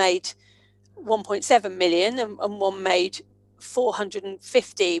one made 1.7 million and one made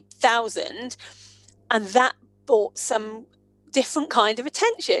 450,000. And that brought some different kind of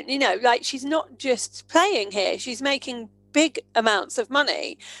attention. Like she's not just playing here, she's making big amounts of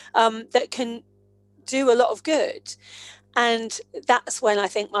money that can do a lot of good. And that's when I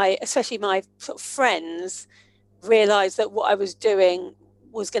think especially my sort of friends realized that what I was doing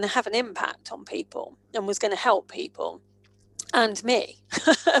was going to have an impact on people and was going to help people, and me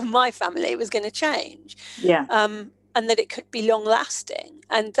and my family was going to change. And that it could be long lasting.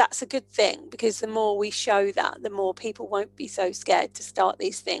 And that's a good thing, because the more we show that, the more people won't be so scared to start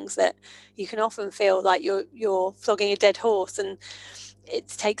these things. That you can often feel like you're flogging a dead horse, and it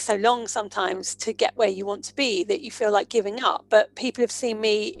takes so long sometimes to get where you want to be that you feel like giving up. But people have seen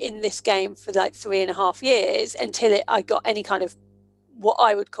me in this game for like 3.5 years until I got any kind of what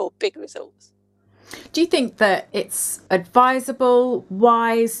I would call big results. Do you think that it's advisable,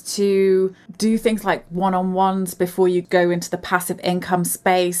 wise to do things like one-on-ones before you go into the passive income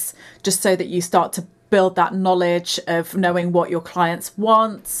space, just so that you start to build that knowledge of knowing what your clients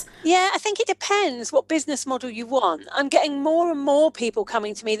want? Yeah, I think it depends what business model you want. I'm getting more and more people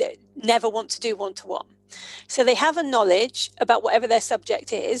coming to me that never want to do one-to-one. So they have a knowledge about whatever their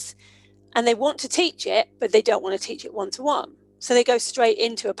subject is, and they want to teach it, but they don't want to teach it one-to-one. So they go straight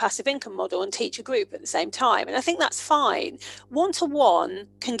into a passive income model and teach a group at the same time. And I think that's fine. One-to-one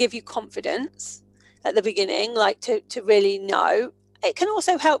can give you confidence at the beginning, like to really know. It can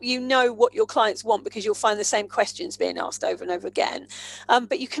also help you know what your clients want, because you'll find the same questions being asked over and over again.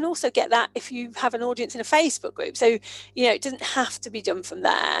 But you can also get that if you have an audience in a Facebook group. So, it doesn't have to be done from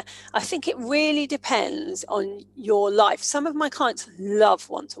there. I think it really depends on your life. Some of my clients love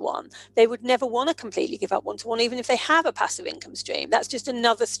one-to-one. They would never want to completely give up one-to-one, even if they have a passive income stream. That's just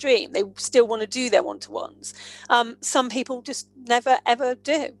another stream. They still want to do their one-to-ones. Some people just never, ever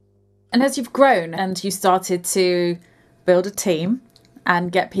do. And as you've grown and you started to build a team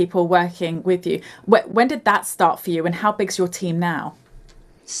and get people working with you, when did that start for you, and how big's your team now?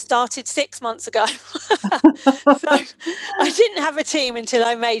 Started 6 months ago. So I didn't have a team until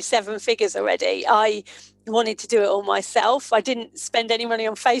I made 7 figures already. I wanted to do it all myself. I didn't spend any money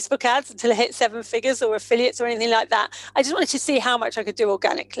on Facebook ads until I hit 7 figures or affiliates or anything like that. I just wanted to see how much I could do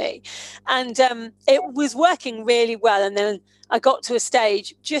organically. And it was working really well. And then I got to a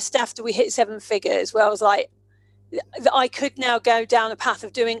stage just after we hit 7 figures where I was like, I could now go down a path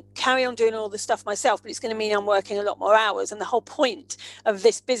of carry on doing all the stuff myself, but it's going to mean I'm working a lot more hours. And the whole point of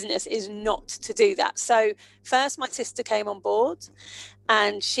this business is not to do that. So first, my sister came on board,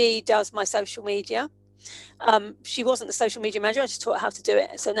 and she does my social media. She wasn't the social media manager. I just taught her how to do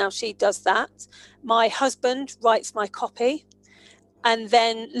it. So now she does that. My husband writes my copy. And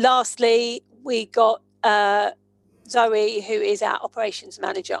then lastly, we got Zoe, who is our operations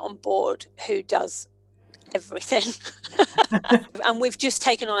manager, on board, who does everything. And we've just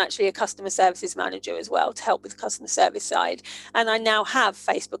taken on actually a customer services manager as well to help with the customer service side. And I now have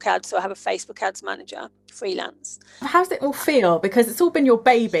Facebook ads, so I have a Facebook ads manager, freelance. How does it all feel? Because it's all been your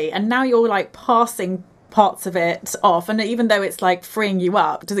baby, and now you're like passing parts of it off, and even though it's like freeing you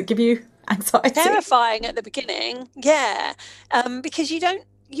up, does it give you anxiety? Terrifying at the beginning, yeah, because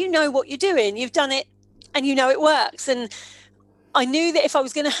you know what you're doing, you've done it, and you know it works. And I knew that if I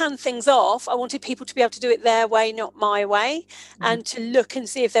was going to hand things off, I wanted people to be able to do it their way, not my way, and to look and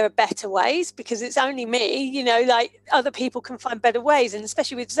see if there are better ways, because it's only me, like other people can find better ways. And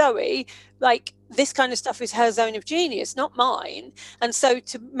especially with Zoe, like this kind of stuff is her zone of genius, not mine. And so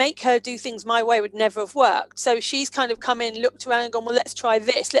to make her do things my way would never have worked. So she's kind of come in, looked around and gone, well, let's try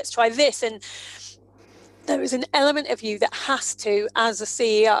this. And there is an element of you that has to, as a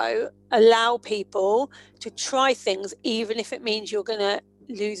CEO, allow people to try things, even if it means you're going to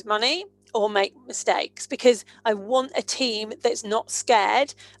lose money or make mistakes, because I want a team that's not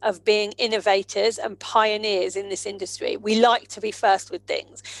scared of being innovators and pioneers in this industry. We like to be first with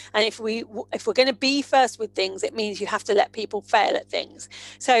things. And if we're going to be first with things, it means you have to let people fail at things.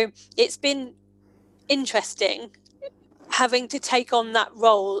 So it's been interesting having to take on that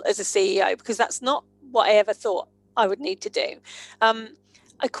role as a CEO, because that's not what I ever thought I would need to do.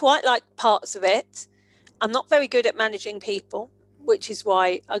 I quite like parts of it. I'm not very good at managing people, which is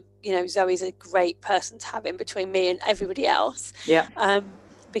why Zoe's a great person to have in between me and everybody else. Yeah.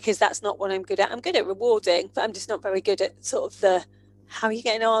 Because that's not what I'm good at. I'm good at rewarding, but I'm just not very good at sort of the how are you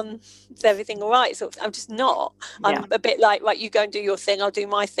getting on? Is everything all right? So I'm just not. Yeah. I'm a bit like, right, you go and do your thing, I'll do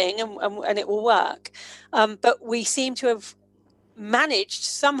my thing, and it will work. But we seem to have managed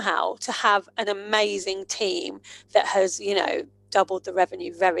somehow to have an amazing team that has, doubled the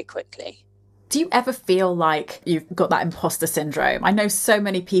revenue very quickly. Do you ever feel like you've got that imposter syndrome? I know so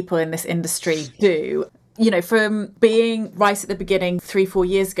many people in this industry do. From being right at the beginning 3-4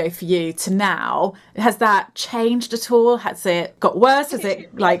 years ago for you to now, has that changed at all? Has it got worse? Has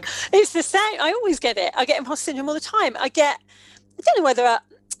it like... It's the same. I always get it. I get imposter syndrome all the time. I don't know whether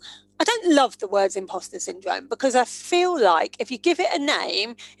I don't love the words imposter syndrome, because I feel like if you give it a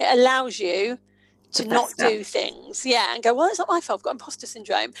name, it allows you to not do things. Yeah. And go, well, it's not my fault, I've got imposter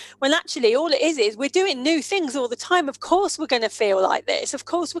syndrome. When actually all it is we're doing new things all the time. Of course we're going to feel like this. Of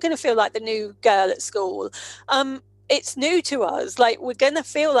course we're going to feel like the new girl at school. It's new to us. Like, we're going to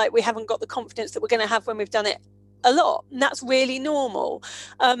feel like we haven't got the confidence that we're going to have when we've done it a lot. And that's really normal.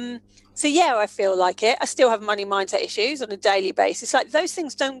 So yeah, I feel like it. I still have money mindset issues on a daily basis. Like, those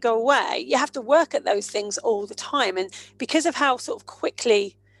things don't go away. You have to work at those things all the time. And because of how sort of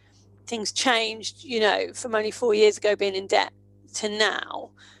quickly things changed, from only 4 years ago being in debt to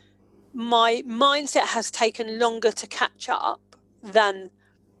now, my mindset has taken longer to catch up than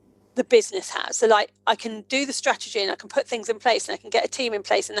the business has. So like, I can do the strategy and I can put things in place and I can get a team in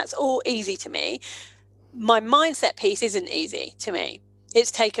place, and that's all easy to me. My mindset piece isn't easy to me.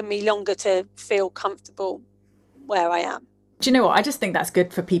 It's taken me longer to feel comfortable where I am. Do you know what? I just think that's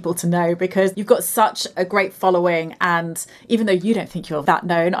good for people to know, because you've got such a great following. And even though you don't think you're that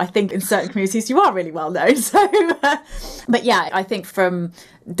known, I think in certain communities you are really well known. So, but yeah, I think from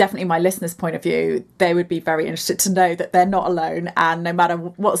definitely my listeners' point of view, they would be very interested to know that they're not alone. And no matter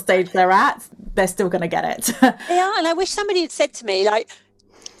what stage they're at, they're still going to get it. Yeah. And I wish somebody had said to me, like,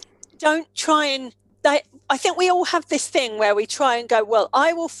 don't try and... I think we all have this thing where we try and go, well,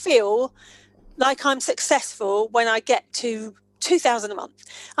 I will feel like I'm successful when I get to 2,000 a month.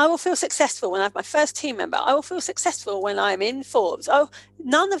 I will feel successful when I have my first team member. I will feel successful when I'm in Forbes. Oh,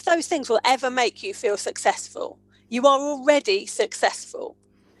 none of those things will ever make you feel successful. You are already successful.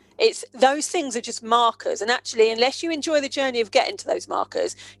 It's those things are just markers. And actually, unless you enjoy the journey of getting to those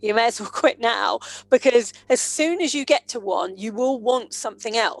markers, you may as well quit now, because as soon as you get to one, you will want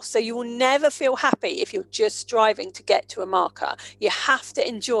something else. So you will never feel happy if you're just striving to get to a marker. You have to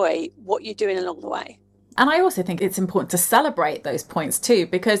enjoy what you're doing along the way. And I also think it's important to celebrate those points too,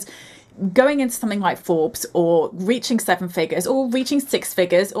 because going into something like Forbes, or reaching 7 figures, or reaching 6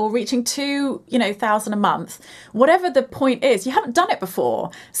 figures, or reaching 2,000 a month, whatever the point is, you haven't done it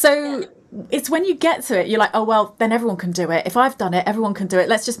before. So it's when you get to it, you're like, oh, well, then everyone can do it. If I've done it, everyone can do it.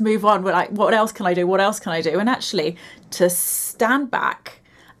 Let's just move on. We're like, what else can I do? What else can I do? And actually to stand back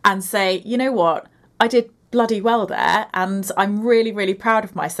and say, you know what, I did bloody well there, and I'm really, really proud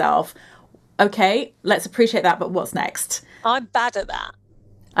of myself. Okay, let's appreciate that. But what's next? I'm bad at that.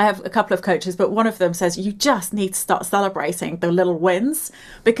 I have a couple of coaches, but one of them says you just need to start celebrating the little wins,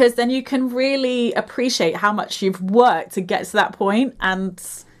 because then you can really appreciate how much you've worked to get to that point. And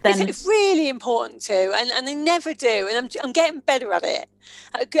then it's really important to, and they never do. And I'm getting better at it,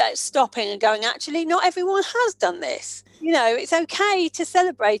 at stopping and going, actually, not everyone has done this. It's okay to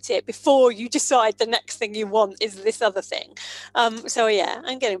celebrate it before you decide the next thing you want is this other thing. So yeah,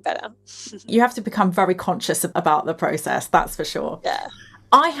 I'm getting better. You have to become very conscious about the process. That's for sure. Yeah.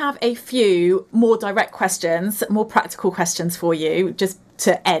 I have a few more direct questions, more practical questions for you, just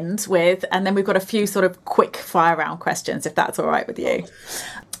to end with. And then we've got a few sort of quick fire round questions, if that's all right with you.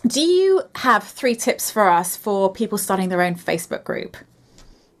 Do you have 3 tips for us for people starting their own Facebook group?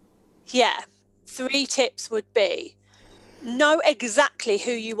 Yeah. 3 tips would be: know exactly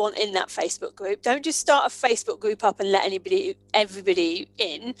who you want in that Facebook group. Don't just start a Facebook group up and let everybody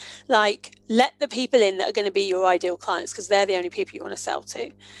in. Like, let the people in that are going to be your ideal clients, because they're the only people you want to sell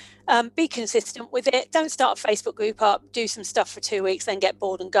to. Be consistent with it. Don't start a Facebook group up, do some stuff for 2 weeks, then get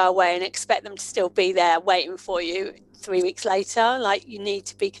bored and go away and expect them to still be there waiting for you 3 weeks later. Like, you need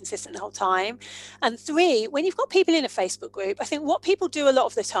to be consistent the whole time. And 3, when you've got people in a Facebook group, I think what people do a lot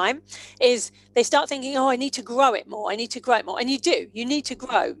of the time is they start thinking, oh, I need to grow it more. And you need to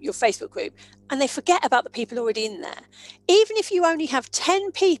grow your Facebook group. And they forget about the people already in there. Even if you only have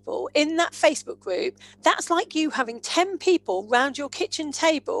 10 people in that Facebook group, that's like you having 10 people round your kitchen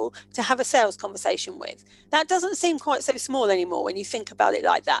table to have a sales conversation with. That doesn't seem quite so small anymore when you think about it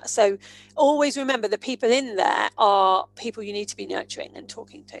like that. So always remember, the people in there are people you need to be nurturing and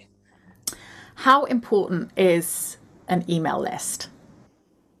talking to. How important is an email list?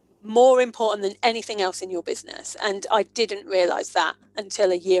 More important than anything else in your business. And I didn't realize that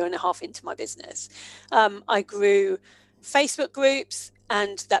until a year and a half into my business. I grew Facebook groups,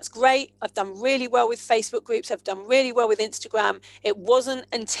 and that's great. I've done really well with Facebook groups. I've done really well with Instagram. It wasn't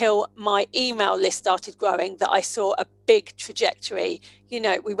until my email list started growing that I saw a big trajectory. You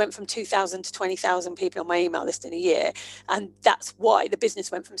know, we went from 2,000 to 20,000 people on my email list in a year. And that's why the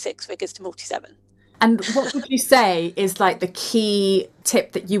business went from 6 figures to multi-7. And what would you say is like the key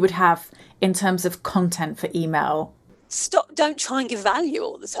tip that you would have in terms of content for email? Don't try and give value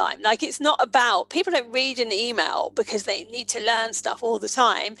all the time. Like, it's not about, people don't read an email because they need to learn stuff all the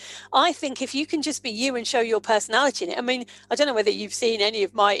time. I think if you can just be you and show your personality in it. I mean, I don't know whether you've seen any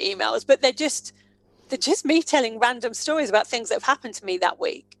of my emails, but they're just me telling random stories about things that have happened to me that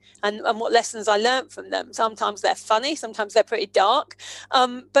week and what lessons I learned from them. Sometimes they're funny, sometimes they're pretty dark,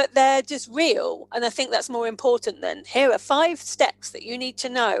 but they're just real. And I think that's more important than, here are 5 steps that you need to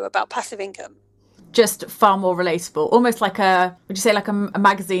know about passive income. Just far more relatable, almost like would you say like a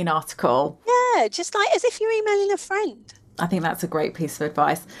magazine article? Yeah, just like as if you're emailing a friend. I think that's a great piece of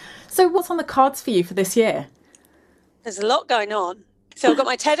advice. So what's on the cards for you for this year? There's a lot going on. So I've got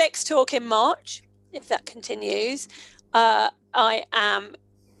my TEDx talk in March, if that continues. I am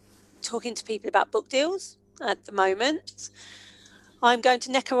talking to people about book deals at the moment. I'm going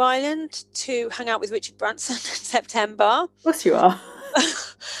to Necker Island to hang out with Richard Branson in September. Of course you are.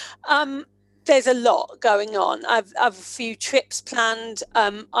 There's a lot going on. I've a few trips planned.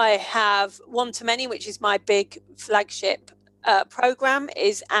 I have One to Many, which is my big flagship program,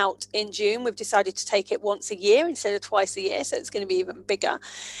 is out in June. We've decided to take it once a year instead of twice a year, so it's going to be even bigger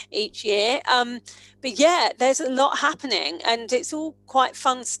each year. But yeah, there's a lot happening, and it's all quite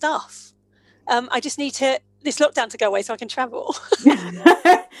fun stuff. I just need this lockdown to go away so I can travel.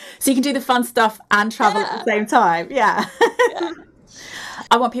 So you can do the fun stuff and travel at the same time. Yeah.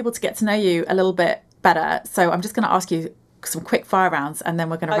 I want people to get to know you a little bit better. So I'm just going to ask you some quick fire rounds and then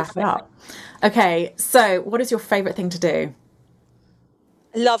we're going to wrap it up. Okay. So what is your favourite thing to do?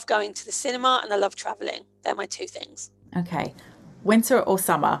 I love going to the cinema and I love travelling. They're my 2 things. Okay. Winter or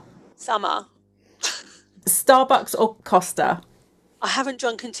summer? Summer. Starbucks or Costa? I haven't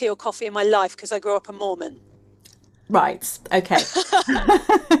drunken tea or coffee in my life because I grew up a Mormon. Right. Okay.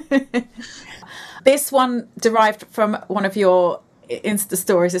 This one derived from one of your Insta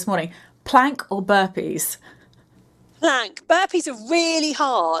stories this morning. Plank or burpees? Plank. Burpees are really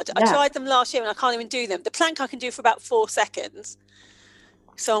hard. Yeah. I tried them last year and I can't even do them. The plank I can do for about 4 seconds.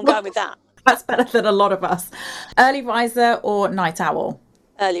 So I'm going with that. That's better than a lot of us. Early riser or night owl?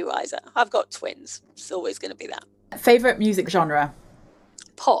 Early riser. I've got twins. It's always going to be that. Favourite music genre?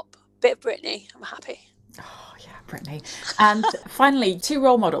 Pop. Bit of Britney. I'm happy. Oh, yeah, Britney. And finally, 2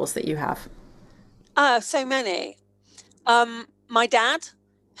 role models that you have. So many. My dad,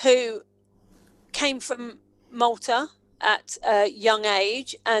 who came from Malta at a young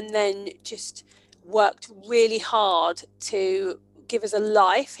age and then just worked really hard to give us a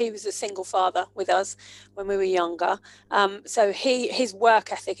life. He was a single father with us when we were younger. So his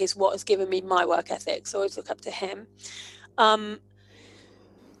work ethic is what has given me my work ethic. So I always look up to him.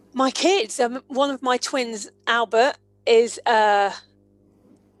 My kids, one of my twins, Albert, is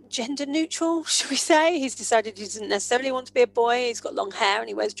gender neutral, should we say. He's decided he doesn't necessarily want to be a boy. He's got long hair and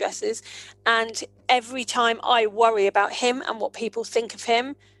he wears dresses. And every time I worry about him and what people think of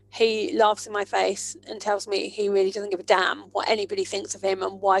him, he laughs in my face and tells me he really doesn't give a damn what anybody thinks of him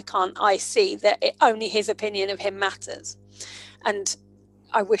and why can't I see that only his opinion of him matters. And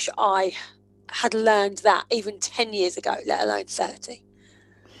I wish I had learned that even 10 years ago, let alone 30.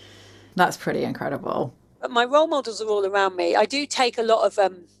 That's pretty incredible. But my role models are all around me. I do take a lot of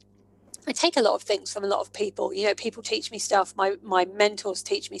things from a lot of people. You know, people teach me stuff. My mentors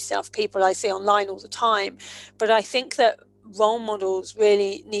teach me stuff. People I see online all the time. But I think that role models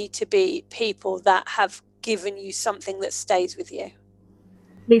really need to be people that have given you something that stays with you.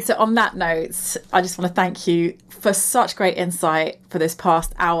 Lisa, on that note, I just want to thank you for such great insight for this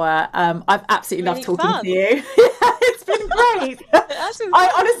past hour. I've absolutely loved talking to you. It's been great.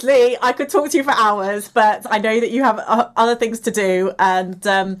 I could talk to you for hours, but I know that you have other things to do. And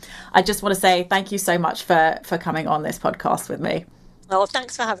I just want to say thank you so much for coming on this podcast with me. Well,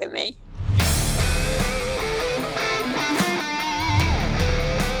 thanks for having me.